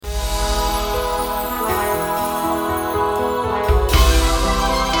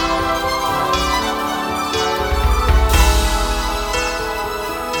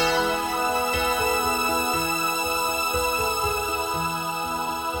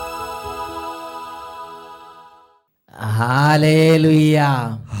Hallelujah,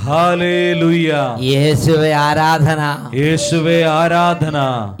 hallelujah. യേശുവേ ആരാധന, യേശുവേ ആരാധന.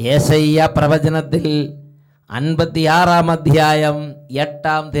 യെശയ്യാ പ്രവചനത്തിൽ 56-ാം അധ്യായം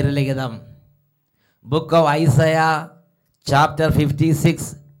 8-ാം തിരുലിഖിതം, book of Isaiah chapter 56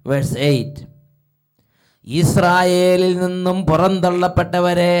 verse 8. ഇസ്രായേലിൽ നിന്നും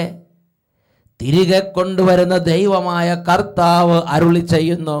പുറന്തള്ളപ്പെട്ടവരെ തിരികെ കൊണ്ടുവരുന്ന ദൈവമായ കർത്താവ് അരുളി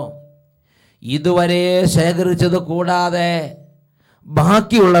ചെയ്യുന്നു, ഇതുവരെ ശേഖരിച്ചത് കൂടാതെ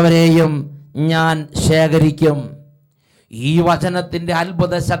ബാക്കിയുള്ളവരെയും ഞാൻ ശേഖരിക്കും. ഈ വചനത്തിൻ്റെ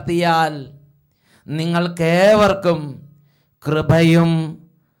അത്ഭുത ശക്തിയാൽ നിങ്ങൾക്കേവർക്കും കൃപയും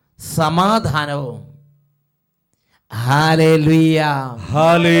സമാധാനവും. Hallelujah,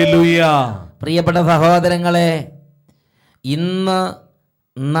 hallelujah. പ്രിയപ്പെട്ട സഹോദരങ്ങളെ, ഇന്ന്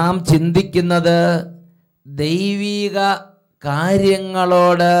നാം ചിന്തിക്കുന്നത് ദൈവിക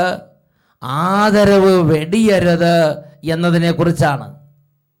കാര്യങ്ങളോട് ആദരവ് വെടിയരുത് എന്നതിനെക്കുറിച്ചാണ്.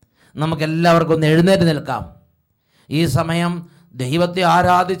 നമുക്കെല്ലാവർക്കും ഒന്ന് എഴുന്നേറ്റ് നിൽക്കാം. ഈ സമയം ദൈവത്തെ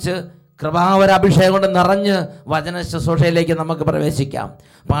ആരാധിച്ച് കൃപാവരാഭിഷേകം കൊണ്ട് നിറഞ്ഞ് വചന ശുശ്രൂഷയിലേക്ക് നമുക്ക് പ്രവേശിക്കാം.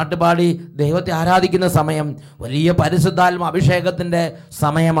 പാട്ടുപാടി ദൈവത്തെ ആരാധിക്കുന്ന സമയം വലിയ പരിശുദ്ധാത്മ അഭിഷേകത്തിൻ്റെ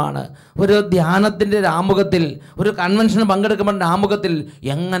സമയമാണ്. ഒരു ധ്യാനത്തിൻ്റെ ആമുഖത്തിൽ, ഒരു കൺവെൻഷന് പങ്കെടുക്കുമ്പോൾ ആമുഖത്തിൽ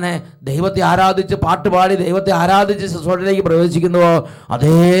എങ്ങനെ ദൈവത്തെ ആരാധിച്ച് പാട്ടുപാടി ദൈവത്തെ ആരാധിച്ച് ശുശ്രൂഷയിലേക്ക് പ്രവേശിക്കുന്നുവോ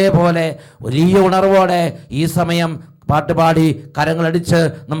അതേപോലെ വലിയ ഉണർവോടെ ഈ സമയം പാട്ടുപാടി കരങ്ങളടിച്ച്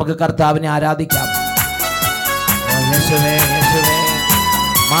നമുക്ക് കർത്താവിനെ ആരാധിക്കാം. യേശുവേ, യേശുവേ.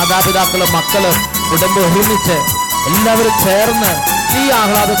 മാതാപിതാക്കളും മക്കളും കുടുംബം ഒരുമിച്ച് എല്ലാവരും ചേർന്ന് ഈ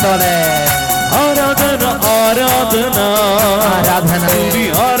ആഹ്ലാദത്തോടെ ആരാധന ആരാധന ആരാധന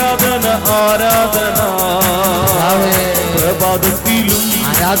ആരാധന ആരാധന. പ്രഭാതത്തിലും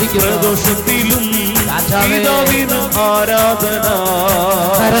പ്രദോഷത്തിലും പിതാവിന് ആരാധന.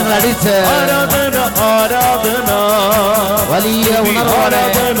 കരങ്ങളടിച്ച് ആരാധന ആരാധന വലിയ ഉണർവോടെ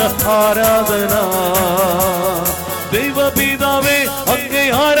ആരാധന. ദൈവപിതാവേ അങ്ങേ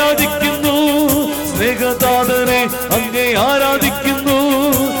ആരാധിക്കുന്നു, സ്നേഹതാതനെ അങ്ങേ ആരാധിക്കുന്നു.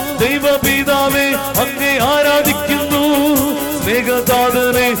 ദൈവപിതാവേ അങ്ങേ ആരാധിക്കുന്നു,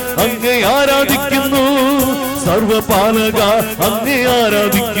 സ്നേഹതാതനെ അങ്ങേ ആരാധിക്കുന്നു. സർവപാലക അങ്ങേ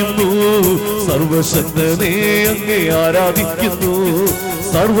ആരാധിക്കുന്നു, സർവശക്തനെ അങ്ങേ ആരാധിക്കുന്നു.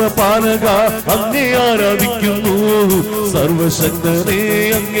 സർവപാലക അങ്ങേ ആരാധിക്കുന്നു, സർവശക്തനെ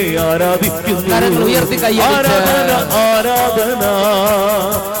അങ്ങേ ആരാധിക്കുന്നു. ആരാധന ആരാധന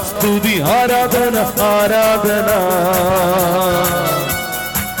സ്തുതി ആരാധന ആരാധന.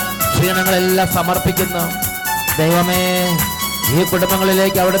 ക്ഷീണങ്ങളെല്ലാം സമർപ്പിക്കുന്നു. ദൈവമേ, ഈ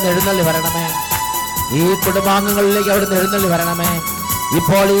കുടുംബങ്ങളിലേക്ക് അവിടുന്ന് എഴുന്നള്ളി വരണമേ. ഈ കുടുംബാംഗങ്ങളിലേക്ക് അവിടുന്ന് എഴുന്നള്ളി വരണമേ.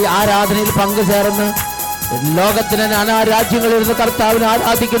 ഇപ്പോൾ ഈ ആരാധനയിൽ പങ്കുചേർന്ന് ലോകത്തിന് നാനാ രാജ്യങ്ങളിൽ ഇരുന്ന് കർത്താവിനെ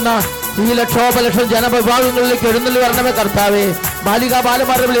ആരാധിക്കുന്ന ഈ ലക്ഷോപലക്ഷം ജനവിഭാഗങ്ങളിലേക്ക് എഴുന്നള്ളി വരണമേ കർത്താവേ. ബാലികാ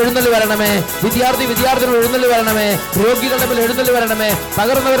ബാലന്മാരുടെ മേൽ എഴുന്നള്ളി വരണമേ. വിദ്യാർത്ഥികൾ എഴുന്നള്ളി വരണമേ. രോഗികളുടെ മേൽ എഴുന്നള്ളി വരണമേ.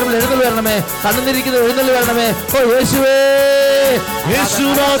 തകർന്നവരുടെ മേൽ എഴുന്നള്ളി വരണമേ. കണ്ണുനിരിക്കുന്ന എഴുന്നള്ളി വരണമേ. ഓ യേശുവേ,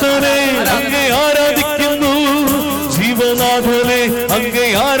 യേശുനാഥനെ അങ്ങേ ആരാധിക്കുന്നു, ജീവനാഥനെ അങ്ങേ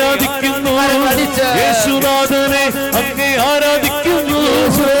ആരാധിക്കുന്നു. യേശുനാഥനെ അങ്ങേ ആരാധിക്കുന്നു,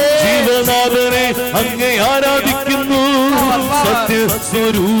 ജീവനാഥനെ അങ്ങേ ആരാധിക്കുന്നു.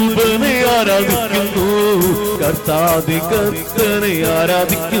 സത്യസ്വരൂപനെ ആരാധിക്കുന്നു, കർത്താദി കർത്തനെ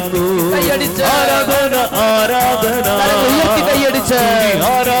ആരാധിക്കുന്നു. ആരാധന ആരാധന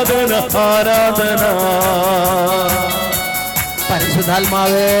ആരാധന ആരാധന.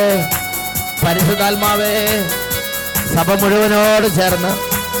 പരിശുദ്ധാത്മാവേ, പരിശുദ്ധാത്മാവേ, സഭ മുഴുവനോട് ചേർന്ന്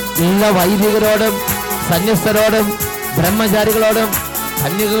എല്ലാ വൈദികരോടും സന്യസ്തരോടും ബ്രഹ്മചാരികളോടും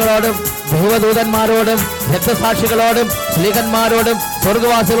കന്യകകളോടും ദൈവദൂതന്മാരോടും രക്തസാക്ഷികളോടും സ്ലീഹന്മാരോടും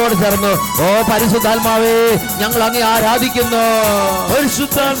സ്വർഗവാസികളോട് ചേർന്നു ഓ പരിശുദ്ധാത്മാവേ ഞങ്ങൾ അങ്ങേ ആരാധിക്കുന്നു.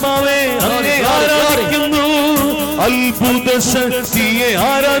 പരിശുദ്ധാത്മാവേ അങ്ങേ ആരാധിക്കുന്നു, അത്ഭുത ശക്തിയെ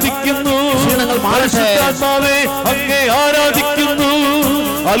ആരാധിക്കുന്നു. പരിശുദ്ധാത്മാവേ അങ്ങേ ആരാധിക്കുന്നു,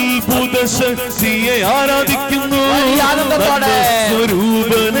 അത്ഭുത ശക്തിയെ ആരാധിക്കുന്നു.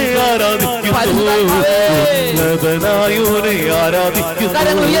 സ്വരൂപനെ ആരാധിക്കുന്നു, ഉന്നതനായോനെ ആരാധിക്കുന്നു.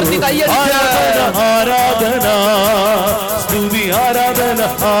 ആരാധന ആരാധന സ്തുതി ആരാധന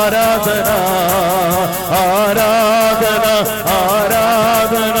ആരാധന ആരാധന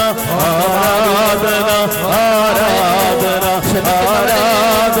ആരാധന ആരാധന ആരാധന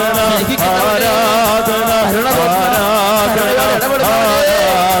ആരാധന ആരാധന ആരാധന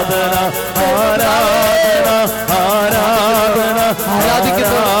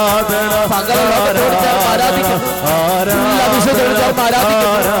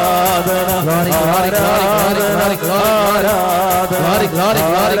glory,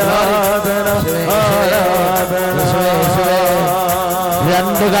 glory, glory, glory.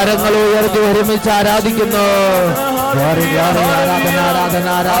 രണ്ട് കരങ്ങൾ ഉയർത്തി ഒരുമിച്ച് ആരാധിക്കുന്നു. Glory, glory, ആരാധന, ആരാധന,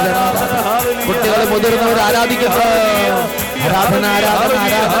 ആരാധന. കുട്ടികൾ മുതിർന്നവർ ആരാധിക്കുന്നു. ആരാധന, ആരാധന,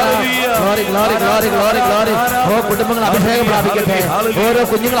 ആരാധന. Glory, glory, glory, glory, glory. ഓ കുടുംബങ്ങൾ അഭിഷേകം പ്രാപിക്കട്ടെ. ഓരോ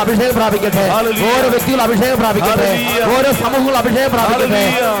കുഞ്ഞുങ്ങൾ അഭിഷേകം പ്രാപിക്കട്ടെ. ഓരോ വ്യക്തികൾ അഭിഷേകം പ്രാപിക്കട്ടെ. ഓരോ സമൂഹങ്ങൾ അഭിഷേകം പ്രാപിക്കട്ടെ.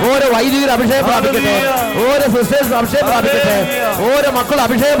 ഓരോ വൈദികർ അഭിഷേകം പ്രാപിക്കട്ടെ. ഓരോ സിസ്റ്റേഴ്സ് അഭിഷേകം പ്രാപിക്കട്ടെ. ഓരോ മക്കൾ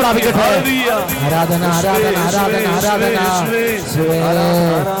അഭിഷേകം പ്രാപിക്കട്ടെ. ആരാധന, ആരാധന, ആരാധന, ആരാധന.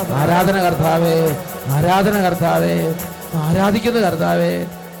 ആരാധന കർത്താവേ, ആരാധന കർത്താവേ, ആരാധിക്കുന്ന കർത്താവേ,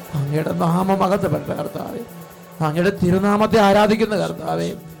 അങ്ങയുടെ നാമമഹത്വപ്പെട്ട കർത്താവേ, അങ്ങയുടെ തിരുനാമത്തെ ആരാധിക്കുന്ന കർത്താവേ.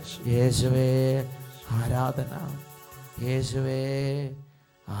 യേശുവേ ആരാധന, യേശുവേ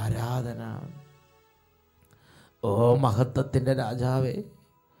ആരാധന. ഓ മഹത്വത്തിന്റെ രാജാവേ,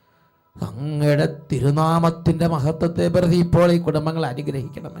 അങ്ങയുടെ തിരുനാമത്തിന്റെ മഹത്വത്തെ പ്രതി ഇപ്പോൾ ഈ കുടുംബങ്ങൾ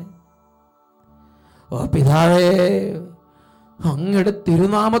അനുഗ്രഹിക്കണമേ. ഓ പിതാവേ, അങ്ങയുടെ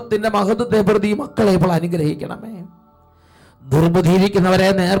തിരുനാമത്തിന്റെ മഹത്വത്തെ പ്രതി മക്കളെ ഇപ്പോൾ അനുഗ്രഹിക്കണമേ. ദുർബുദ്ധിയിരിക്കുന്നവരെ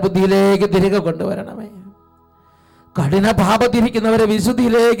നേർബുദ്ധിയിലേക്ക് തിരികെ കൊണ്ടുവരണമേ. കഠിന പാപത്തിരിക്കുന്നവരെ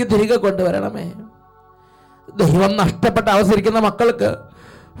വിശുദ്ധിയിലേക്ക് തിരികെ കൊണ്ടുവരണമേ. ദൈവം നഷ്ടപ്പെട്ട അവസരിക്കുന്ന മക്കൾക്ക്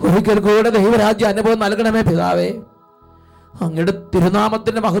ഒരിക്കൽ കൂടെ ദൈവരാജ്യ അനുഭവം നൽകണമേ പിതാവേ. അങ്ങയുടെ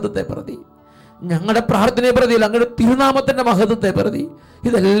തിരുനാമത്തിന്റെ മഹത്വത്തെ പ്രതി, ഞങ്ങളുടെ പ്രാർത്ഥനയെ പ്രതി, അങ്ങയുടെ തിരുനാമത്തിന്റെ മഹത്വത്തെ പ്രതി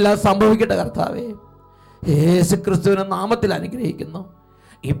ഇതെല്ലാം സംഭവിക്കട്ടെ കർത്താവേ. യേശു ക്രിസ്തുവിന്റെ നാമത്തിൽ അനുഗ്രഹിക്കുന്നു,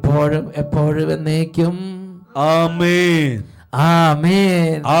 ഇപ്പോഴും എപ്പോഴും എന്നേക്കും. ആമേൻ,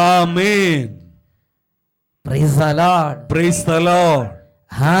 ആമേൻ, ആമേൻ. Praise the Lord. Praise the Lord.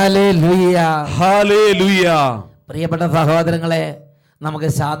 Hallelujah. Hallelujah. പ്രിയപ്പെട്ട സഹോദരങ്ങളെ, നമുക്ക്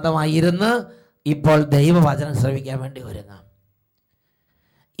ശാന്തമായിരുന്ന് ഇപ്പോൾ ദൈവവചനം ശ്രവിക്കാൻ വേണ്ടി ഒരുങ്ങാം.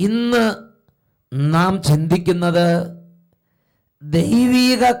 ഇന്ന് നാം ചിന്തിക്കുന്നത്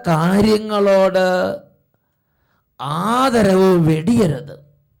ദൈവിക കാര്യങ്ങളോട് ആദരവ് വെടിയരുത്.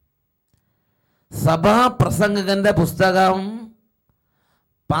 സഭാപ്രസംഗകന്റെ പുസ്തകം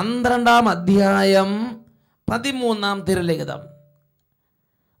 12-ാം അധ്യായം 13-ാം തിരുലിഖിതം,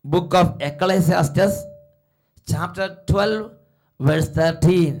 book of Ecclesiastes chapter 12 verse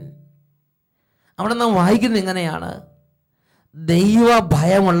 13. അവിടെ നാം വായിക്കുന്നത് ഇങ്ങനെയാണ്: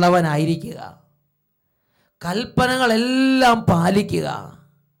 ദൈവഭയമുള്ളവനായിരിക്കുക, കൽപ്പനകളെല്ലാം പാലിക്കുക,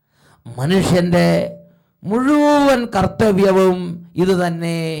 മനുഷ്യൻ്റെ മുഴുവൻ കർത്തവ്യവും ഇത്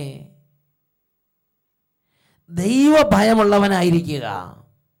തന്നെ. ദൈവഭയമുള്ളവനായിരിക്കുക,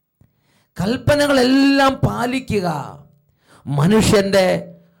 കൽപ്പനകളെല്ലാം പാലിക്കുക, മനുഷ്യൻ്റെ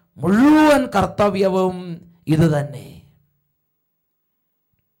മുഴുവൻ കർത്തവ്യവും ഇത് തന്നെ.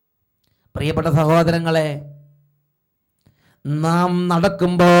 പ്രിയപ്പെട്ട സഹോദരങ്ങളെ, നാം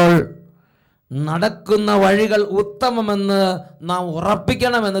നടക്കുമ്പോൾ നടക്കുന്ന വഴികൾ ഉത്തമമെന്ന് നാം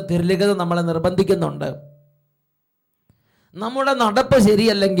ഉറപ്പിക്കണമെന്ന് തിരുലിഖിതം നമ്മളെ നിർബന്ധിക്കുന്നുണ്ട്. നമ്മുടെ നടപ്പ്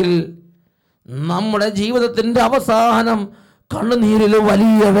ശരിയല്ലെങ്കിൽ നമ്മുടെ ജീവിതത്തിൻ്റെ അവസാനം കണ്ണുനീരിലും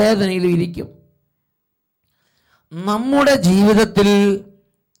വലിയ വേദനയിലും ഇരിക്കും. നമ്മുടെ ജീവിതത്തിൽ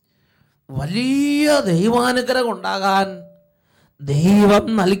വലിയ ദൈവാനുഗ്രഹം ഉണ്ടാകാൻ ദൈവം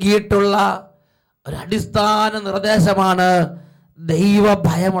നൽകിയിട്ടുള്ള ഒരടിസ്ഥാന നിർദ്ദേശമാണ്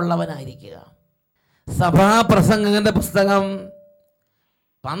ദൈവഭയമുള്ളവനായിരിക്കുക. സഭാപ്രസംഗകന്റെ പുസ്തകം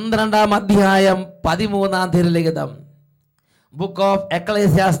 12-ാം അധ്യായം 13-ാം തിരുലിഖിതം, book of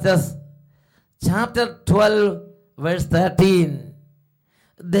Ecclesiastes chapter 12 verse 13.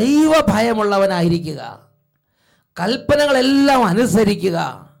 ദൈവഭയമുള്ളവനായിരിക്കുക, കൽപ്പനകളെല്ലാം അനുസരിക്കുക,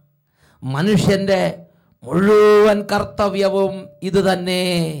 മനുഷ്യൻ്റെ മുഴുവൻ കർത്തവ്യവും ഇത് തന്നെ.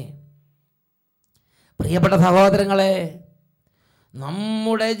 പ്രിയപ്പെട്ട സഹോദരങ്ങളെ,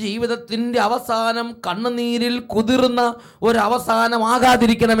 നമ്മുടെ ജീവിതത്തിൻ്റെ അവസാനം കണ്ണുനീരിൽ കുതിർന്ന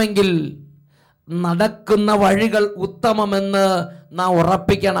ഒരവസാനമാകാതിരിക്കണമെങ്കിൽ നടക്കുന്ന വഴികൾ ഉത്തമമെന്ന് നാം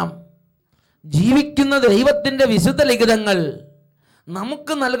ഉറപ്പിക്കണം. ജീവിക്കുന്ന ദൈവത്തിൻ്റെ വിശുദ്ധ ലിഖിതങ്ങൾ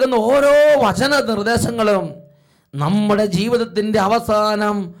നമുക്ക് നൽകുന്ന ഓരോ വചന നിർദ്ദേശങ്ങളും നമ്മുടെ ജീവിതത്തിൻ്റെ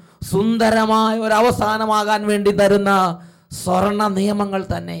അവസാനം സുന്ദരമായ ഒരവസാനമാകാൻ വേണ്ടി തരുന്ന സ്വർണ്ണ നിയമങ്ങൾ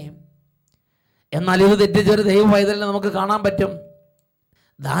തന്നെ. എന്നാൽ ഇത് തെറ്റിച്ചൊരു ദൈവ പൈതലിനെ നമുക്ക് കാണാൻ പറ്റും.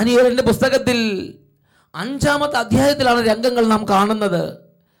 ദാനിയേലിന്റെ പുസ്തകത്തിൽ 5-ാമത്തെ അധ്യായത്തിലാണ് രംഗങ്ങൾ നാം കാണുന്നത്.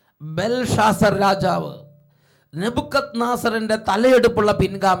 ബെൽഷാസർ രാജാവ്, നെബുക്കദ്നേസറിന്റെ തലയെടുപ്പുള്ള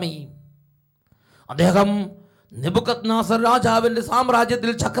പിൻഗാമി, അദ്ദേഹം നെബുക്കദ്നേസർ രാജാവിൻ്റെ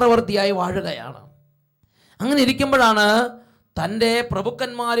സാമ്രാജ്യത്തിൽ ചക്രവർത്തിയായി വാഴുകയാണ്. അങ്ങനെ ഇരിക്കുമ്പോഴാണ് തൻ്റെ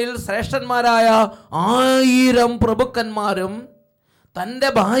പ്രഭുക്കന്മാരിൽ ശ്രേഷ്ഠന്മാരായ 1000 പ്രഭുക്കന്മാരും തൻ്റെ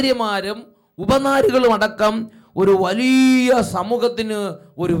ഭാര്യമാരും ഉപനാരികളും അടക്കം ഒരു വലിയ സമൂഹത്തിന്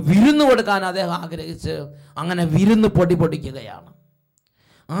ഒരു വിരുന്ന് കൊടുക്കാൻ അദ്ദേഹം ആഗ്രഹിച്ച് അങ്ങനെ വിരുന്ന് പൊടിക്കുകയാണ്.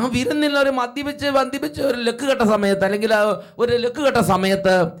 ആ വിരുന്നിൽ ഒരു മദ്യപിച്ച് ഒരു ലക്ക് കെട്ട സമയത്ത്, അല്ലെങ്കിൽ ഒരു ലക്ക് കെട്ട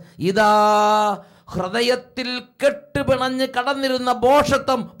സമയത്ത് ഇതാ ഹൃദയത്തിൽ കെട്ടുപിണഞ്ഞ് കടന്നിരുന്ന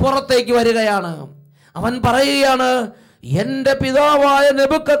ഭോഷത്വം പുറത്തേക്ക് വരികയാണ്. അവൻ പറയുകയാണ്, എൻ്റെ പിതാവായ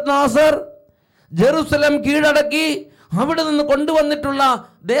നെബൂഖദ്നേസർ ജെറുസലേം കീഴടക്കി അവിടെ നിന്ന് കൊണ്ടുവന്നിട്ടുള്ള,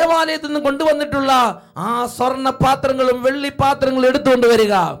 ദേവാലയത്തിൽ നിന്ന് കൊണ്ടുവന്നിട്ടുള്ള ആ സ്വർണ്ണ പാത്രങ്ങളും വെള്ളിപ്പാത്രങ്ങളും എടുത്തുകൊണ്ട്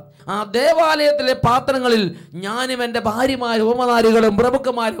വരിക. ആ ദേവാലയത്തിലെ പാത്രങ്ങളിൽ ഞാനും എൻ്റെ ഭാര്യമാരും ഉപനാരികളും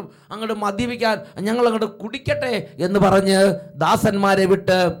പ്രഭുക്കന്മാരും അങ്ങോട്ട് മദ്യപിക്കാൻ ഞങ്ങൾ അങ്ങോട്ട് കുടിക്കട്ടെ എന്ന് പറഞ്ഞ് ദാസന്മാരെ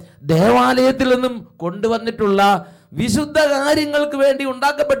വിട്ട് ദേവാലയത്തിൽ നിന്നും കൊണ്ടുവന്നിട്ടുള്ള വിശുദ്ധ കാര്യങ്ങൾക്ക് വേണ്ടി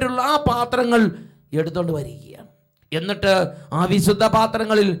ഉണ്ടാക്കപ്പെട്ടുള്ള ആ പാത്രങ്ങൾ എടുത്തുകൊണ്ട് വരികയാണ്. എന്നിട്ട് ആ വിശുദ്ധ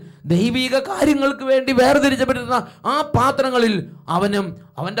പാത്രങ്ങളിൽ ദൈവിക കാര്യങ്ങൾക്ക് വേണ്ടി വേർതിരിച്ചപ്പെട്ടിരുന്ന ആ പാത്രങ്ങളിൽ അവനും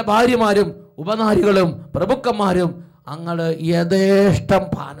അവൻ്റെ ഭാര്യമാരും ഉപനാരികളും പ്രഭുക്കന്മാരും അങ്ങട് യഥേഷ്ടം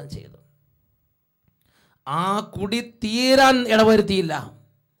പാനം ചെയ്തു. ആ കുടി തീരാൻ ഇടവരുത്തിയില്ല,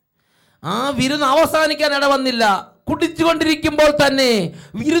 ആ വിരുന്ന് അവസാനിക്കാൻ ഇടവന്നില്ല. കുടിച്ചുകൊണ്ടിരിക്കുമ്പോൾ തന്നെ,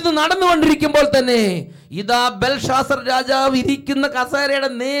 വിരുന്ന് നടന്നുകൊണ്ടിരിക്കുമ്പോൾ തന്നെ ഇതാ ബെൽഷാസർ രാജാവ് ഇരിക്കുന്ന കസേരയുടെ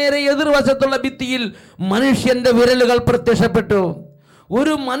നേരെ എതിർവശത്തുള്ള ഭിത്തിയിൽ മനുഷ്യന്റെ വിരലുകൾ പ്രത്യക്ഷപ്പെട്ടു.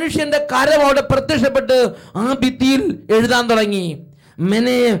 ഒരു മനുഷ്യന്റെ കരം അവിടെ പ്രത്യക്ഷപ്പെട്ട് ആ ഭിത്തിയിൽ എഴുതാൻ തുടങ്ങി,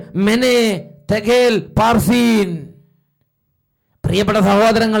 മെനെ മെനെ തെഗേൽ പാർസീൻ. പ്രിയപ്പെട്ട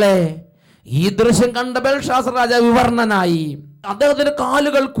സഹോദരങ്ങളെ, ഈ ദൃശ്യം കണ്ട ബെൽഷാസർ രാജാവ് വിവർണനായി. അദ്ദേഹത്തിന്റെ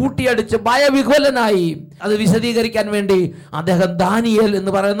കാലുകൾ കൂട്ടിയടിച്ച് ഭയവിഹ്വലനായി. അത് വിശദീകരിക്കാൻ വേണ്ടി അദ്ദേഹം ദാനിയേൽ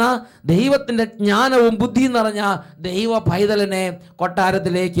എന്ന് പറയുന്ന ദൈവത്തിന്റെ ജ്ഞാനവും ബുദ്ധിയും നിറഞ്ഞ ദൈവ പൈതലിനെ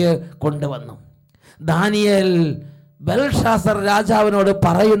കൊട്ടാരത്തിലേക്ക് കൊണ്ടുവന്നു. ദാനിയേൽ ബെൽഷാസർ രാജാവിനോട്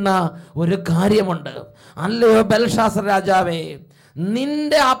പറയുന്ന ഒരു കാര്യമുണ്ട്. അല്ലയോ ബെൽഷാസർ രാജാവേ,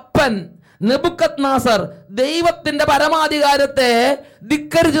 നിന്റെ അപ്പൻ നെബൂഖദ്നേസർ ദൈവത്തിന്റെ പരമാധികാരത്തെ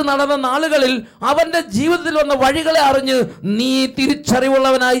ധിക്കരിച്ച് നടന്ന നാളുകളിൽ അവന്റെ ജീവിതത്തിൽ വന്ന വഴികളെ അറിഞ്ഞ് നീ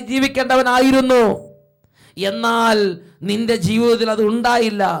തിരിച്ചറിവുള്ളവനായി ജീവിക്കേണ്ടവനായിരുന്നു. എന്നാൽ നിന്റെ ജീവിതത്തിൽ അത്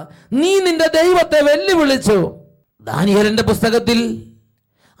ഉണ്ടായില്ല. നീ നിന്റെ ദൈവത്തെ വെല്ലുവിളിച്ചു. ദാനിയേലിന്റെ പുസ്തകത്തിൽ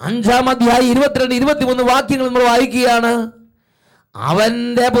 5-ാം അധ്യായം 22-23 വാക്യങ്ങൾ നമ്മൾ വായിക്കുകയാണ്.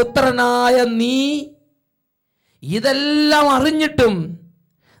 അവന്റെ പുത്രനായ നീ ഇതെല്ലാം അറിഞ്ഞിട്ടും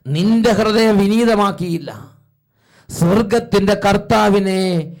നിന്റെ ഹൃദയം വിനീതമാക്കിയില്ല. സ്വർഗത്തിന്റെ കർത്താവിനെ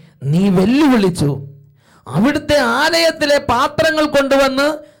നീ വെല്ലുവിളിച്ചു. അവിടുത്തെ ആലയത്തിലെ പാത്രങ്ങൾ കൊണ്ടുവന്ന്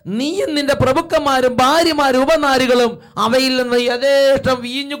നീയും നിന്റെ പ്രഭുക്കന്മാരും ഭാര്യമാരും ഉപനാരികളും അവയിൽ നിന്ന് യഥേഷ്ടം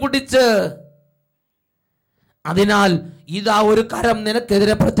വീഞ്ഞു കുടിച്ച്, അതിനാൽ ഇതാ ഒരു കരം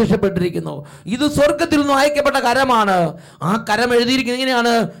നിനക്കെതിരെ പ്രത്യക്ഷപ്പെട്ടിരിക്കുന്നു. ഇത് സ്വർഗത്തിൽ നിന്ന് അയക്കപ്പെട്ട കരമാണ്. ആ കരം എഴുതിയിരിക്കുന്നത്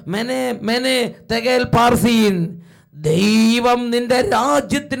ഇങ്ങനെയാണ്, മെനെ മെനെ തെഗേൽ പാർസീൻ. ദൈവം നിന്റെ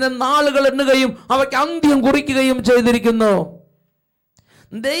രാജ്യത്തിന് നാളുകൾ എണ്ണുകയും അവയ്ക്ക് അന്ത്യം കുറിക്കുകയും ചെയ്തിരിക്കുന്നു.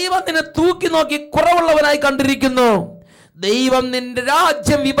 ദൈവം നിന്നെ തൂക്കി നോക്കി കുറവുള്ളവനായി കണ്ടിരിക്കുന്നു. ദൈവം നിന്റെ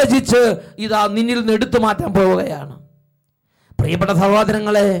രാജ്യം വിഭജിച്ച് ഇതാ നിന്നിൽ നിന്ന് എടുത്തു മാറ്റാൻ പോവുകയാണ്. പ്രിയപ്പെട്ട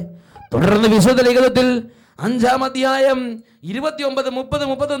സഹോദരങ്ങളെ, തുടർന്ന് വിശുദ്ധ ലിഖിതത്തിൽ 5-ാം അധ്യായം 29, 30,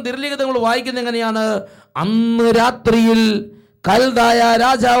 30 തിരുലിഖിതങ്ങൾ വായിക്കുന്നത് എങ്ങനെയാണ്? അന്ന് രാത്രിയിൽ കൽദായ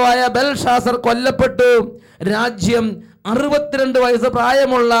രാജാവായ ബെൽഷാസർ കൊല്ലപ്പെട്ടു. രാജ്യം 62 വയസ്സ്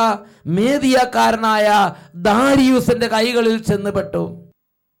പ്രായമുള്ള മേദിയക്കാരനായ ദാരിയൂസിന്റെ കൈകളിൽ ചെന്നുപെട്ടു.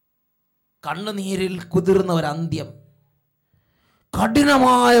 കണ്ണുനീരിൽ കുതിർന്ന ഒരു അന്ത്യം,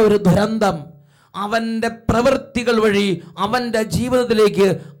 കഠിനമായ ഒരു ദുരന്തം അവന്റെ പ്രവൃത്തികൾ വഴി അവന്റെ ജീവിതത്തിലേക്ക്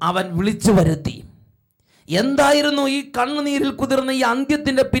അവൻ വിളിച്ചു വരുത്തി. എന്തായിരുന്നു ഈ കണ്ണുനീരിൽ കുതിർന്ന ഈ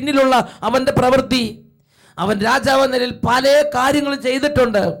അന്ത്യത്തിന്റെ പിന്നിലുള്ള അവന്റെ പ്രവൃത്തി? അവൻ രാജാവ് എന്ന നിലയിൽ പല കാര്യങ്ങളും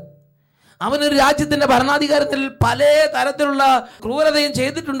ചെയ്തിട്ടുണ്ട്. അവനൊരു രാജ്യത്തിന്റെ ഭരണാധികാരത്തിൽ പല തരത്തിലുള്ള ക്രൂരതയും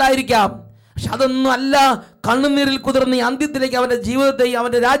ചെയ്തിട്ടുണ്ടായിരിക്കാം. പക്ഷെ അതൊന്നും അല്ല കണ്ണുനീരിൽ കുതിർന്ന ഈ അന്ത്യത്തിലേക്ക് അവന്റെ ജീവിതത്തെയും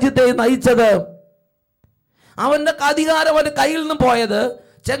അവന്റെ രാജ്യത്തെയും നയിച്ചത്. അവന്റെ അധികാരം അവന്റെ കയ്യിൽ നിന്നും പോയത്,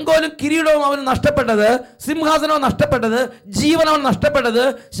 ചെങ്കോലും കിരീടവും അവന് നഷ്ടപ്പെട്ടത്, സിംഹാസനവും നഷ്ടപ്പെട്ടത്, ജീവൻ അവൻ നഷ്ടപ്പെട്ടത്,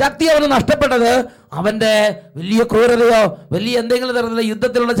 ശക്തി അവന് നഷ്ടപ്പെട്ടത്, അവന്റെ വലിയ ക്രൂരതയോ വലിയ എന്തെങ്കിലും തരത്തിലുള്ള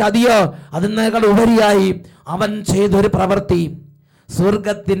യുദ്ധത്തിലുള്ള ചതിയോ അതിനേക്കാൾ ഉപരിയായി അവൻ ചെയ്തൊരു പ്രവൃത്തി,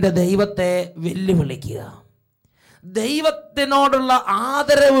 സ്വർഗത്തിന്റെ ദൈവത്തെ വെല്ലുവിളിക്കുക, ദൈവത്തിനോടുള്ള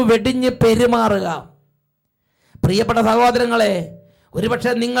ആദരവ് വെടിഞ്ഞ് പെരുമാറുക. പ്രിയപ്പെട്ട സഹോദരങ്ങളെ,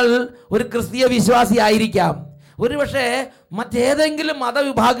 ഒരുപക്ഷെ നിങ്ങൾ ഒരു ക്രിസ്തീയ വിശ്വാസി ആയിരിക്കാം, ഒരുപക്ഷെ മറ്റേതെങ്കിലും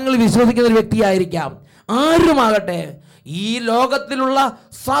മതവിഭാഗങ്ങളിൽ വിശ്വസിക്കുന്ന ഒരു വ്യക്തിയായിരിക്കാം. ആരുമാകട്ടെ, ഈ ലോകത്തിലുള്ള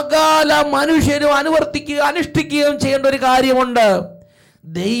സകല മനുഷ്യരും അനുവർത്തിക്കുക അനുഷ്ഠിക്കുകയും ചെയ്യേണ്ട ഒരു കാര്യമുണ്ട്.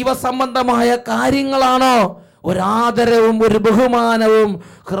 ദൈവസംബന്ധമായ കാര്യങ്ങളാണോ ഒരാദരവും ഒരു ബഹുമാനവും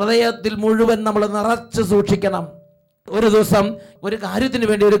ഹൃദയത്തിൽ മുഴുവൻ നമ്മൾ നിറച്ച് സൂക്ഷിക്കണം. ഒരു ദിവസം ഒരു കാര്യത്തിന്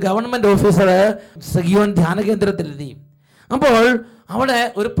വേണ്ടി ഒരു ഗവൺമെന്റ് ഓഫീസർ സിയോൻ ധ്യാന കേന്ദ്രത്തിലെത്തി. അപ്പോൾ അവിടെ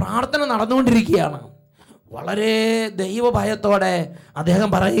ഒരു പ്രാർത്ഥന നടന്നുകൊണ്ടിരിക്കുകയാണ്. വളരെ ദൈവഭയത്തോടെ അദ്ദേഹം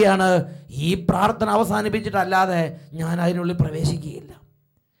പറയുകയാണ്, ഈ പ്രാർത്ഥന അവസാനിപ്പിച്ചിട്ടല്ലാതെ ഞാൻ അതിനുള്ളിൽ പ്രവേശിക്കുകയില്ല.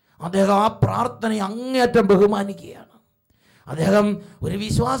 അദ്ദേഹം ആ പ്രാർത്ഥനയെ അങ്ങേയറ്റം ബഹുമാനിക്കുകയാണ്. അദ്ദേഹം ഒരു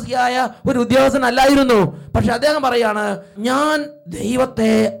വിശ്വാസിയായ ഒരു ഉദ്യോഗസ്ഥനല്ലായിരുന്നു. പക്ഷെ അദ്ദേഹം പറയാണ്, ഞാൻ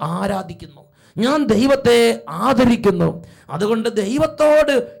ദൈവത്തെ ആരാധിക്കുന്നു, ഞാൻ ദൈവത്തെ ആദരിക്കുന്നു. അതുകൊണ്ട്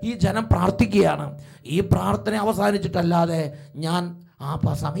ദൈവത്തോട് ഈ ജനം പ്രാർത്ഥിക്കുകയാണ്. ഈ പ്രാർത്ഥന അവസാനിച്ചിട്ടല്ലാതെ ഞാൻ ആ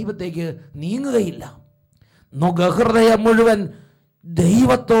സമീപത്തേക്ക് നീങ്ങുകയില്ല. ഹൃദയം മുഴുവൻ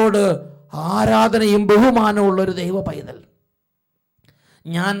ദൈവത്തോട് ആരാധനയും ബഹുമാനവും ഉള്ളൊരു ദൈവ പൈതൽ.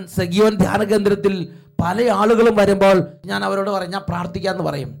 ഞാൻ സഗിയോൻ ധ്യാന കേന്ദ്രത്തിൽ പല ആളുകളും വരുമ്പോൾ ഞാൻ അവരോട് പറയും, ഞാൻ പ്രാർത്ഥിക്കാമെന്ന്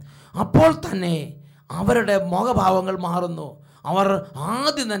പറയും. അപ്പോൾ തന്നെ അവരുടെ മുഖഭാവങ്ങൾ മാറുന്നു. അവർ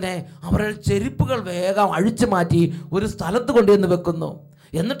ആദ്യം തന്നെ അവരുടെ ചെരുപ്പുകൾ വേഗം അഴിച്ചു മാറ്റി ഒരു സ്ഥലത്ത് കൊണ്ടുവന്ന് വെക്കുന്നു.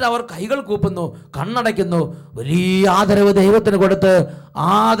 എന്നിട്ട് അവർ കൈകൾ കൂപ്പുന്നു, കണ്ണടയ്ക്കുന്നു, വലിയ ആദരവ് ദൈവത്തിന് കൊടുത്ത്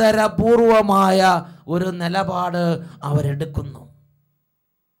ആദരപൂർവമായ ഒരു നിലപാട് അവരെടുക്കുന്നു.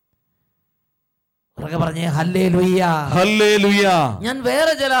 പറഞ്ഞേ ഹല്ലേലൂയ, ഹല്ലേലൂയ. ഞാൻ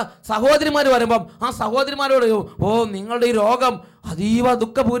വേറെ ചില സഹോദരിമാർ വരുമ്പം ആ സഹോദരിമാരോട്, ഓ നിങ്ങളുടെ ഈ രോഗം അതീവ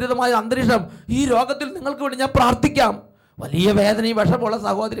ദുഃഖപൂരിതമായ അന്തരീക്ഷം, ഈ രോഗത്തിൽ നിങ്ങൾക്ക് വേണ്ടി ഞാൻ പ്രാർത്ഥിക്കാം. വലിയ വേദനയും വിഷമുള്ള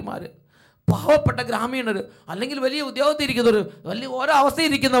സഹോദരിമാർ, പാവപ്പെട്ട ഗ്രാമീണർ, അല്ലെങ്കിൽ വലിയ ഉദ്യോഗത്തിൽ ഇരിക്കുന്നവർ, വലിയ ഓരോ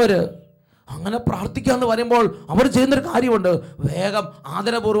അവസ്ഥയിരിക്കുന്നവർ, അങ്ങനെ പ്രാർത്ഥിക്കാമെന്ന് പറയുമ്പോൾ അവർ ചെയ്യുന്നൊരു കാര്യമുണ്ട്. വേഗം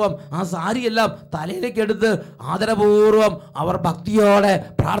ആദരപൂർവ്വം ആ സാരിയെല്ലാം തലയിലേക്ക് എടുത്ത് ആദരപൂർവ്വം അവർ ഭക്തിയോടെ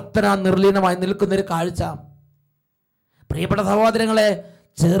പ്രാർത്ഥന നിർലീനമായി നിൽക്കുന്നൊരു കാഴ്ച. പ്രിയപ്പെട്ട സഹോദരങ്ങളെ,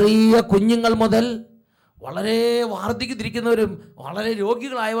 ചെറിയ കുഞ്ഞുങ്ങൾ മുതൽ വളരെ വാർദ്ധക്യത്തിരിക്കുന്നവരും വളരെ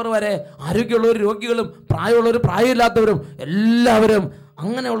രോഗികളായവർ വരെ, ആരോഗ്യമുള്ളവർ രോഗികളും പ്രായമുള്ളവർ പ്രായമില്ലാത്തവരും എല്ലാവരും,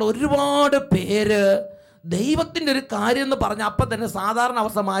 അങ്ങനെയുള്ള ഒരുപാട് പേര് ദൈവത്തിൻ്റെ ഒരു കാര്യം എന്ന് പറഞ്ഞ അപ്പം തന്നെ സാധാരണ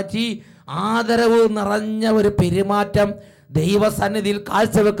അവസ്ഥ മാറ്റി ആദരവ് നിറഞ്ഞ ഒരു പെരുമാറ്റം ദൈവസന്നിധിയിൽ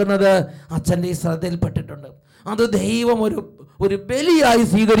കാഴ്ചവെക്കുന്നത് അച്ഛൻ്റെ ഈ ശ്രദ്ധയിൽപ്പെട്ടിട്ടുണ്ട്. അത് ദൈവം ഒരു ബലിയായി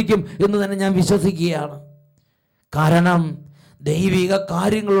സ്വീകരിക്കും എന്ന് തന്നെ ഞാൻ വിശ്വസിക്കുകയാണ്. കാരണം ദൈവിക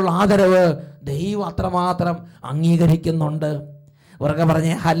കാര്യങ്ങളുള്ള ആദരവ് ദൈവം അത്രമാത്രം അംഗീകരിക്കുന്നുണ്ട്. ഉറക്കെ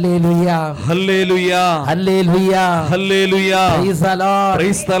പറഞ്ഞേ hallelujah, hallelujah, hallelujah, hallelujah. Praise the Lord,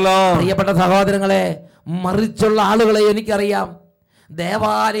 praise the Lord. പ്രിയപ്പെട്ട സഹോദരങ്ങളെ, മറിച്ചുള്ള ആളുകളെ എനിക്കറിയാം.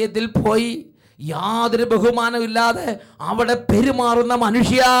 ദേവാലയത്തിൽ പോയി യാതൊരു ബഹുമാനമില്ലാതെ അവിടെ പെരുമാറുന്ന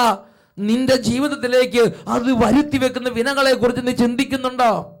മനുഷ്യ, നിന്റെ ജീവിതത്തിലേക്ക് അത് വരുത്തി വെക്കുന്ന വിനകളെ കുറിച്ച് നീ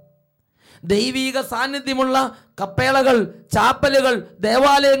ചിന്തിക്കുന്നുണ്ടോ? ദൈവീക സാന്നിധ്യമുള്ള കപ്പേളകൾ, ചാപ്പലുകൾ,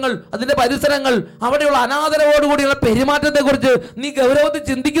 ദേവാലയങ്ങൾ, അതിൻ്റെ പരിസരങ്ങൾ, അവിടെയുള്ള അനാദരവോടുകൂടിയുള്ള പെരുമാറ്റത്തെക്കുറിച്ച് നീ ഗൗരവത്തിൽ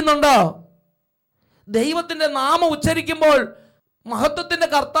ചിന്തിക്കുന്നുണ്ടോ? ദൈവത്തിൻ്റെ നാമം ഉച്ചരിക്കുമ്പോൾ, മഹത്വത്തിൻ്റെ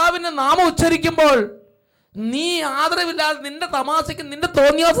കർത്താവിൻ്റെ നാമം ഉച്ചരിക്കുമ്പോൾ നീ ആദരവില്ലാതെ നിന്റെ തമാശയ്ക്ക്, നിന്റെ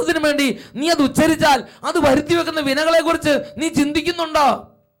തോന്നിയാസത്തിന് വേണ്ടി നീ അത് ഉച്ചരിച്ചാൽ അത് വരുത്തി വെക്കുന്ന വിനകളെ കുറിച്ച് നീ ചിന്തിക്കുന്നുണ്ടോ?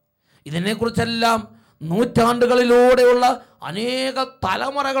 ഇതിനെക്കുറിച്ചെല്ലാം നൂറ്റാണ്ടുകളിലൂടെയുള്ള അനേക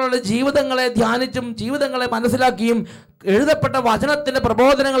തലമുറകളുടെ ജീവിതങ്ങളെ ധ്യാനിച്ചും ജീവിതങ്ങളെ മനസ്സിലാക്കിയും എഴുതപ്പെട്ട വചനത്തിൻ്റെ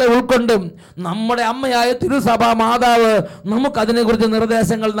പ്രബോധനങ്ങളെ ഉൾക്കൊണ്ടും നമ്മുടെ അമ്മയായ തിരുസഭ മാതാവ് നമുക്കതിനെക്കുറിച്ച്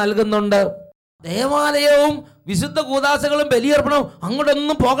നിർദ്ദേശങ്ങൾ നൽകുന്നുണ്ട്. ദേവാലയവും വിശുദ്ധ കൂദാശകളും ബലിയർപ്പണവും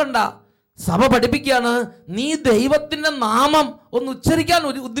അങ്ങോട്ടൊന്നും പോകണ്ട. സഭ പഠിപ്പിക്കുകയാണ്, നീ ദൈവത്തിൻ്റെ നാമം ഒന്ന് ഉച്ചരിക്കാൻ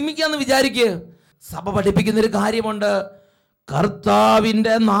ഉദ്യമിക്കാന്ന് വിചാരിക്കുക. സഭ പഠിപ്പിക്കുന്നൊരു കാര്യമുണ്ട്,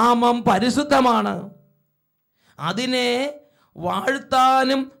 കർത്താവിൻ്റെ നാമം പരിശുദ്ധമാണ്. അതിനെ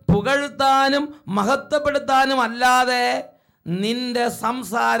വാഴ്ത്താനും പുകഴ്ത്താനും മഹത്വപ്പെടുത്താനും അല്ലാതെ നിന്റെ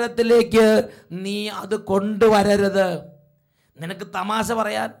സംസാരത്തിലേക്ക് നീ അത് കൊണ്ടുവരരുത്. നിനക്ക് തമാശ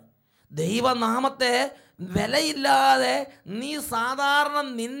പറയാൻ, ദൈവനാമത്തെ വിലയില്ലാതെ നീ സാധാരണ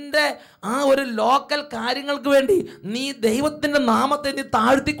നിന്റെ ആ ഒരു ലോക്കൽ കാര്യങ്ങൾക്ക് വേണ്ടി നീ ദൈവത്തിൻ്റെ നാമത്തെ നീ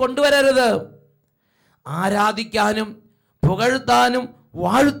താഴ്ത്തി കൊണ്ടുവരരുത്. ആരാധിക്കാനും പുകഴ്ത്താനും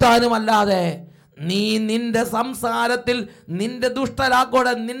വാഴ്ത്താനും അല്ലാതെ നീ നിന്റെ സംസാരത്തിൽ നിന്റെ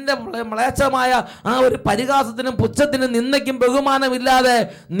ദുഷ്ടലാക്കോടെ, നിന്റെ മ്ലേച്ഛമായ ആ ഒരു പരിഹാസത്തിനും പുച്ഛത്തിനും നിന്ദയ്ക്കും ബഹുമാനമില്ലാതെ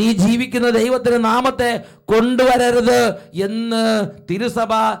നീ ജീവിക്കുന്ന ദൈവത്തിൻ്റെ നാമത്തെ കൊണ്ടുവരരുത് എന്ന്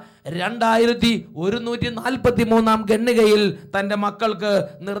തിരുസഭ 2143 ഖണ്ഡികയിൽ തൻ്റെ മക്കൾക്ക്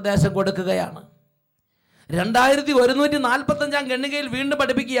നിർദ്ദേശം കൊടുക്കുകയാണ്. 2145 ഖണ്ഡികയിൽ വീണ്ടും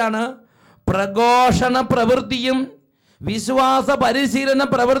പഠിപ്പിക്കുകയാണ്, പ്രഘോഷണ പ്രവൃത്തിയും വിശ്വാസ പരിശീലന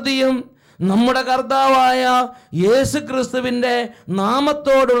പ്രവൃത്തിയും നമ്മുടെ കർത്താവായ യേശു ക്രിസ്തുവിൻ്റെ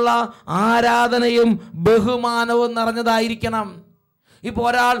നാമത്തോടുള്ള ആരാധനയും ബഹുമാനവും നിറഞ്ഞതായിരിക്കണം. ഇപ്പോൾ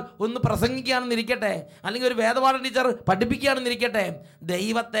ഒരാൾ ഒന്ന് പ്രസംഗിക്കുകയാണെന്നിരിക്കട്ടെ, അല്ലെങ്കിൽ ഒരു വേദപാഠ ടീച്ചർ പഠിപ്പിക്കുകയാണെന്നിരിക്കട്ടെ,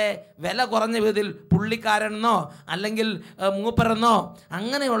 ദൈവത്തെ വില കുറഞ്ഞ വിധത്തിൽ പുള്ളിക്കാരനെന്നോ അല്ലെങ്കിൽ മൂപ്പരെന്നോ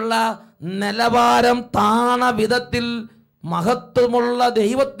അങ്ങനെയുള്ള നിലവാരം താണ വിധത്തിൽ മഹത്വമുള്ള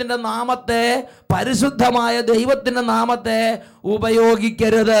ദൈവത്തിൻ്റെ നാമത്തെ, പരിശുദ്ധമായ ദൈവത്തിൻ്റെ നാമത്തെ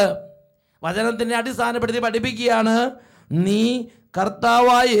ഉപയോഗിക്കരുത്. വചനത്തിനെ അടിസ്ഥാനപ്പെടുത്തി പഠിപ്പിക്കുകയാണ്, നീ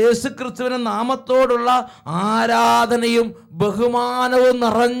കർത്താവായ യേശുക്രിസ്തുവിന്റെ നാമത്തോടുള്ള ആരാധനയും ബഹുമാനവും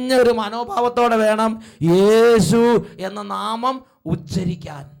നിറഞ്ഞ ഒരു മനോഭാവത്തോടെ വേണം യേശു എന്ന നാമം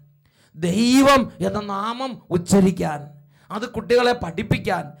ഉച്ചരിക്കാൻ, ദൈവം എന്ന നാമം ഉച്ചരിക്കാൻ, അത് കുട്ടികളെ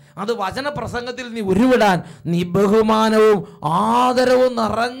പഠിപ്പിക്കാൻ, അത് വചനപ്രസംഗത്തിൽ നീ ഉരുവിടാൻ നീ ബഹുമാനവും ആദരവും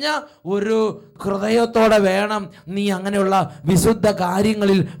നിറഞ്ഞ ഒരു ഹൃദയത്തോടെ വേണം നീ അങ്ങനെയുള്ള വിശുദ്ധ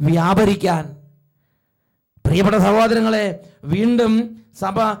കാര്യങ്ങളിൽ വ്യാപരിക്കാൻ. പ്രിയപ്പെട്ട സഹോദരങ്ങളെ, വീണ്ടും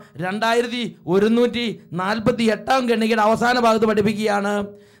സഭ 2148 ഖണ്ഡികയുടെ അവസാന ഭാഗത്ത് പഠിപ്പിക്കുകയാണ്,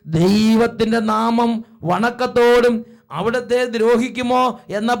 ദൈവത്തിൻ്റെ നാമം വണക്കത്തോടും അവിടുത്തെ ദ്രോഹിക്കുമോ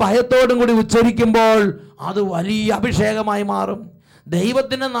എന്ന ഭയത്തോടും കൂടി ഉച്ചരിക്കുമ്പോൾ അത് വലിയ അഭിഷേകമായി മാറും.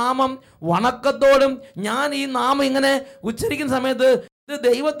 ദൈവത്തിൻ്റെ നാമം വണക്കത്തോടും ഞാൻ ഈ നാമം ഇങ്ങനെ ഉച്ചരിക്കുന്ന സമയത്ത് ഇത്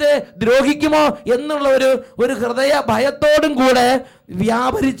ദൈവത്തെ ദ്രോഹിക്കുമോ എന്നുള്ള ഒരു ഹൃദയ ഭയത്തോടും കൂടെ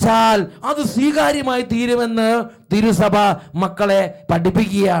വ്യാപരിച്ചാൽ അത് സ്വീകാര്യമായി തീരുമെന്ന് തിരുസഭ മക്കളെ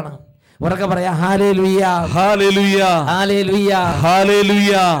പഠിപ്പിക്കുകയാണ്. ഉറക്കെ പറയാ ഹല്ലേലൂയ, ഹല്ലേലൂയ, ഹല്ലേലൂയ,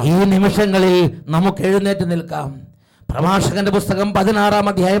 ഹല്ലേലൂയ. ഈ നിമിഷങ്ങളിൽ നമുക്ക് എഴുന്നേറ്റ് നിൽക്കാം. പ്രഭാഷകന്റെ പുസ്തകം 16-ാം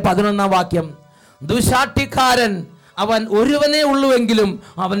അധ്യായം 11-ാം വാക്യം, ദുശാഠ്യക്കാരൻ അവൻ ഒരുവനേ ഉള്ളുവെങ്കിലും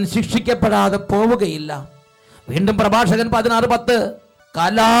അവൻ ശിക്ഷിക്കപ്പെടാതെ പോവുകയില്ല. വീണ്ടും പ്രഭാഷകൻ 16:10,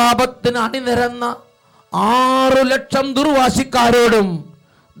 കലാപത്തിന് അണിനിരന്ന 6 ലക്ഷം ദുർവാശിക്കാരോടും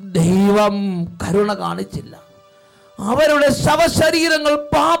ദൈവം കരുണ കാണിച്ചില്ല. അവരുടെ ശവശരീരങ്ങൾ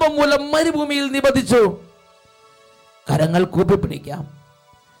പാപം മൂലം മരുഭൂമിയിൽ നിബദിച്ചു. കരങ്ങൾ കൂപ്പിപ്പിടിക്കാം.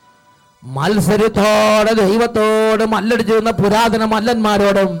 മത്സരത്തോടെ ദൈവത്തോട് മല്ലടിച്ചിരുന്ന പുരാതന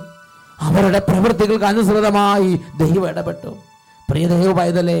മല്ലന്മാരോടും അവരുടെ പ്രവൃത്തികൾക്ക് അനുസൃതമായി ദൈവം ഇടപെട്ടു. പ്രിയ ദൈവ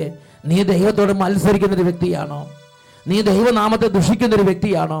പൈതലേ, നീ ദൈവത്തോട് മത്സരിക്കുന്നൊരു വ്യക്തിയാണോ? നീ ദൈവനാമത്തെ ദുഷിക്കുന്നൊരു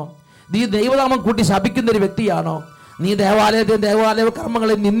വ്യക്തിയാണോ? നീ ദൈവനാമം കൂട്ടി ശപിക്കുന്നൊരു വ്യക്തിയാണോ? നീ ദേവാലയ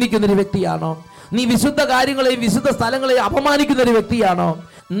കർമ്മങ്ങളെ നിന്ദിക്കുന്നൊരു വ്യക്തിയാണോ? നീ വിശുദ്ധ കാര്യങ്ങളെയും വിശുദ്ധ സ്ഥലങ്ങളെയും അപമാനിക്കുന്നൊരു വ്യക്തിയാണോ?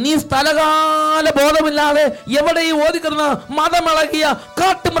 നീ സ്ഥലകാല ബോധമില്ലാതെ എവിടെയും ഓതിക്കുന്ന മതമിളകിയ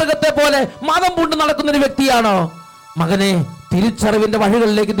കാട്ടുമൃഗത്തെ പോലെ മതം പൂണ്ട് നടക്കുന്നൊരു വ്യക്തിയാണോ? മകനെ, തിരിച്ചറിവിന്റെ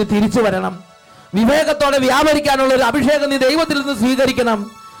വഴികളിലേക്ക് നീ തിരിച്ചു വരണം. വിവേകത്തോടെ വ്യാപരിക്കാനുള്ള ഒരു അഭിഷേകം നീ ദൈവത്തിൽ നിന്ന് സ്വീകരിക്കണം.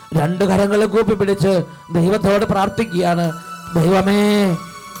 2 കരങ്ങൾ കൂപ്പിപ്പിടിച്ച് ദൈവത്തോട് പ്രാർത്ഥിക്കുകയാണ്, ദൈവമേ,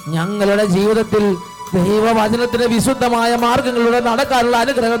 ഞങ്ങളുടെ ജീവിതത്തിൽ ദൈവവചനത്തിന്റെ വിശുദ്ധമായ മാർഗങ്ങളിലൂടെ നടക്കാനുള്ള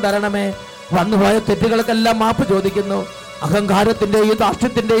അനുഗ്രഹം തരണമേ. വന്നുപോയ തെറ്റുകൾക്കെല്ലാം മാപ്പ് ചോദിക്കുന്നു. അഹങ്കാരത്തിന്റെയും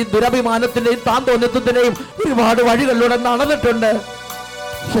ധാർഷ്ട്യത്തിന്റെയും ദുരഭിമാനത്തിന്റെയും താന്തോന്നിത്വത്തിന്റെയും ഒരുപാട് വഴികളിലൂടെ നടന്നിട്ടുണ്ട്.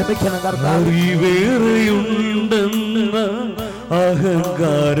 ക്ഷമിക്കണം കർത്താവേ.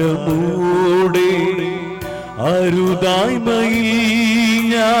 അഹങ്കാരമൂടെ അരുതായ്മയിൽ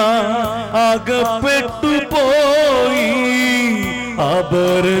ഞാൻ അകപ്പെട്ടു പോയി.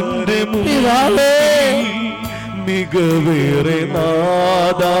 അപരന്റെ മുന്നിൽ മികവേറെ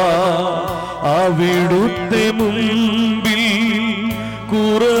നാദാ, അവിടുത്തെ മുൻപിൽ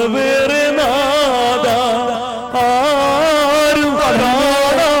കുറവേറെ നാദാ, ആരും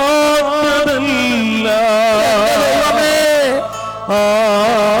കാണാത്തതല്ല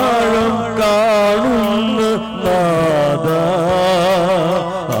ആഴം കാണുന്ന നാദാ,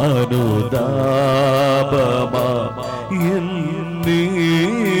 അനുതാപമാ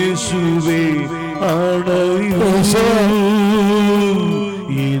യേശുവേ അണയൂ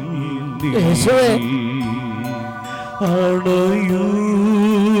അണയൂ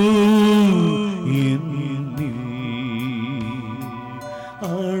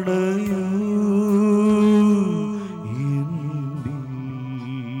അണയൂ.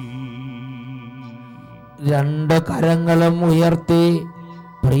 2 കരങ്ങളും ഉയർത്തി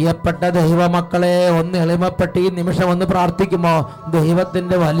പ്രിയപ്പെട്ട ദൈവമക്കളെ ഒന്ന് എളിമപ്പെട്ട് ഈ നിമിഷം ഒന്ന് പ്രാർത്ഥിക്കുമോ?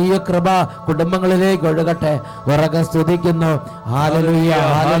 ദൈവത്തിന്റെ വലിയ കൃപ കുടുംബങ്ങളിലേക്ക് ഒഴുകട്ടെ. ഉറക്കെ സ്തുതിക്കുന്നു. Hallelujah,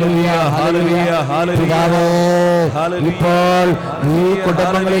 hallelujah, hallelujah. പിതാവേ, ഇപ്പോൾ ഈ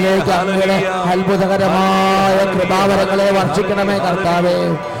കുടുംബങ്ങളിലേക്ക് അങ്ങയുടെ അത്ഭുതകരമായ കൃപാവരങ്ങളെ വർഷിക്കണമേ കർത്താവേ.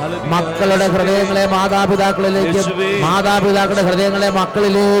 മക്കളുടെ ഹൃദയങ്ങളെ മാതാപിതാക്കളിലേക്ക്, മാതാപിതാക്കളുടെ ഹൃദയങ്ങളെ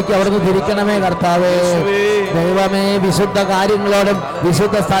മക്കളിലേക്ക് അവിടുന്ന് തിരിക്കണമേ കർത്താവേ. ദൈവമേ, വിശുദ്ധ കാര്യങ്ങളോടും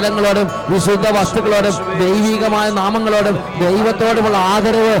വിശുദ്ധ സ്ഥലങ്ങളോടും വിശുദ്ധ വസ്തുക്കളോടും ദൈവികമായ നാമങ്ങളോടും ദൈവത്തോടുമുള്ള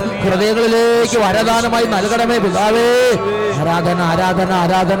ആദരവ് ഹൃദയങ്ങളിലേക്ക് വരദാനമായി നൽകണമേ പിതാവേ. ആരാധന, ആരാധന,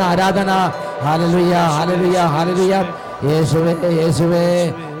 ആരാധന, ആരാധന. Hallelujah, hallelujah, hallelujah. യേശുവേ, യേശുവേ,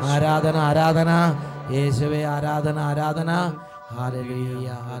 ആരാധന, ആരാധന. യേശുവേ, ആരാധന, ആരാധന. Hallelujah,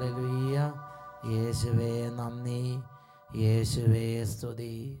 hallelujah. യേശുവേ നന്ദി, യേശുവേ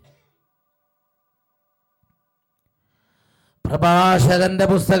സ്തുതി. പ്രഭാഷകന്റെ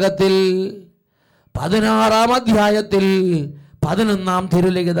പുസ്തകത്തിൽ 16-ാം അധ്യായത്തിൽ 11-ാം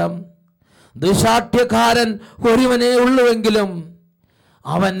തിരുലിഖിതം, ദുശാഠ്യക്കാരൻ ഒരുവനേ ഉള്ളുവെങ്കിലും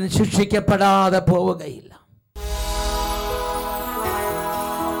അവൻ ശിക്ഷിക്കപ്പെടാതെ പോവുകയില്ല.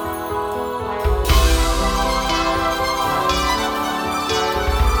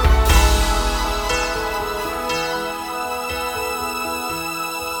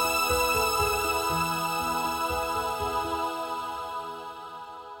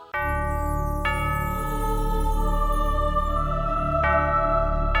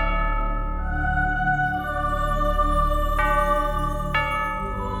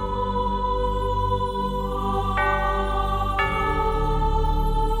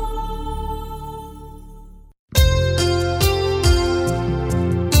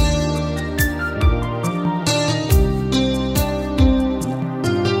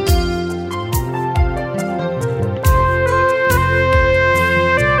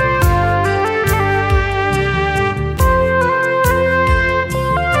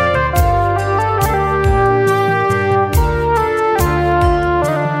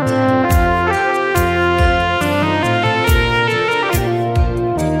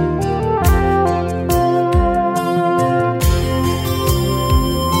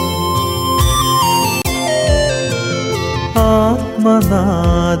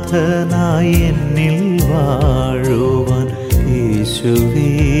 ആത്മനാഥനായി എന്നിൽ വാഴുവാൻ യേശുവേ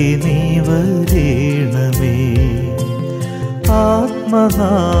നീ വരേണമേ.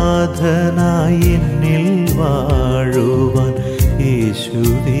 ആത്മനാഥനായി എന്നിൽ വാഴുവാൻ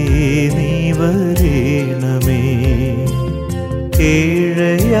യേശുവേ നീ വരേണമേ.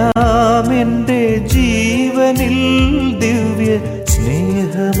 ഏഴയാമെൻ്റെ ജീവനിൽ ദിവ്യ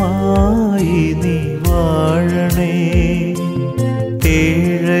സ്നേഹമായി നീ വാഴണേ.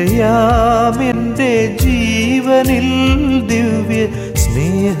 ഏഴയാമെൻ്റെ ജീവനിൽ ദിവ്യ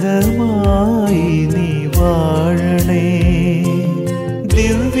സ്നേഹമായി നീ വാഴണേ.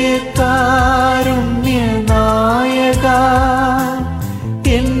 ദിവ്യകാരുണ്യനായക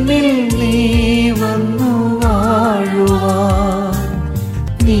എന്നിൽ നീ വന്നു വാഴുവാൻ.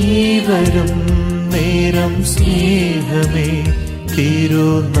 നീ വരും നേരം സ്നേഹമേ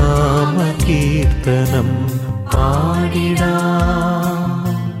തിരുനാമ കീർത്തനം പാടിടാം.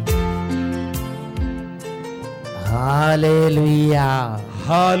 Hallelujah,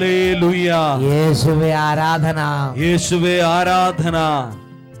 hallelujah. യേശുവേ ആരാധന, യേശുവേ ആരാധന.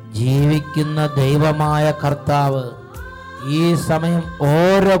 ജീവിക്കുന്ന ദൈവമായ കർത്താവ് ഈ സമയം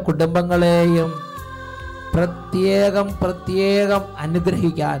ഓരോ കുടുംബങ്ങളെയും പ്രത്യേകം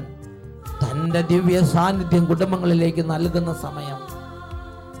അനുഗ്രഹിക്കാൻ തൻ്റെ ദിവ്യ സാന്നിധ്യം കുടുംബങ്ങളിലേക്ക് നൽകുന്ന സമയം.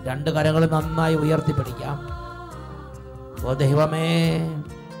 രണ്ട് കരങ്ങൾ നന്നായി ഉയർത്തിപ്പിടിക്കാം. ഓ ദൈവമേ,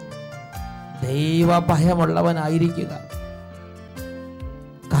 ദൈവഭയമുള്ളവനായിരിക്കുക,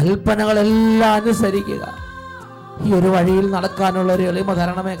 കൽപ്പനകളെല്ലാം അനുസരിക്കുക. ഈ ഒരു വഴിയിൽ നടക്കാനുള്ള ഒരു എളിമ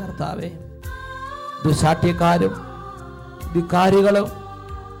തരണമേ കർത്താവേ. ദുശാഠ്യക്കാരും ധിക്കാരികളും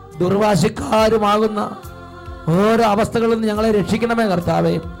ദുർവാശിക്കാരുമാകുന്ന ഓരോ അവസ്ഥകളിൽ നിന്ന് ഞങ്ങളെ രക്ഷിക്കണമേ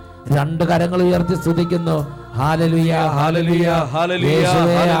കർത്താവേ. രണ്ട് കരങ്ങൾ ഉയർത്തി സ്തുതിക്കുന്നു. Hallelujah, hallelujah, hallelujah.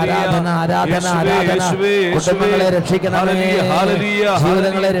 ആരാധന, ആരാധന, ആരാധന. കുടുംബങ്ങളെ രക്ഷിക്കണമേ,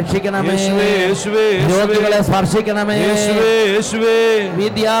 ജീവിതങ്ങളെ രക്ഷിക്കണമേ, രോഗികളെ സ്പർശിക്കണമേ,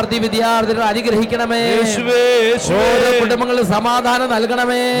 വിദ്യാർത്ഥികളെ അനുഗ്രഹിക്കണമേ, ഓരോ കുടുംബങ്ങളിൽ സമാധാനം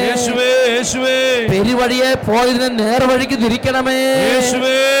നൽകണമേ, പെരുവഴിയെ പോയതിന് നേർവഴിക്ക് തിരിക്കണമേ,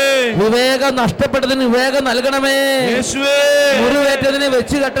 വിവേകം നഷ്ടപ്പെട്ടതിന് വിവേകം നൽകണമേ, മുറിവേറ്റതിന്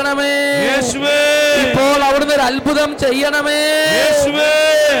വെച്ച് കെട്ടണമേ, ഇപ്പോൾ അവിടുന്ന് ഒരു അത്ഭുതം ചെയ്യണമേ.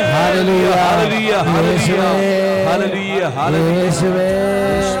 Hallelujah, hallelujah, hallelujah, hallelujah.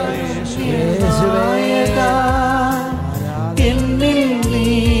 എന്നിൽ നീ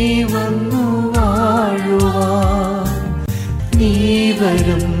വന്നു വാഴുവാൻ. നീ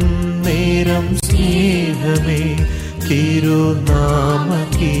വരും നേരം സ്നേഹമേ തിരുനാമ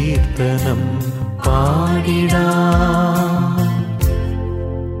കീർത്തനം പാടിടാം.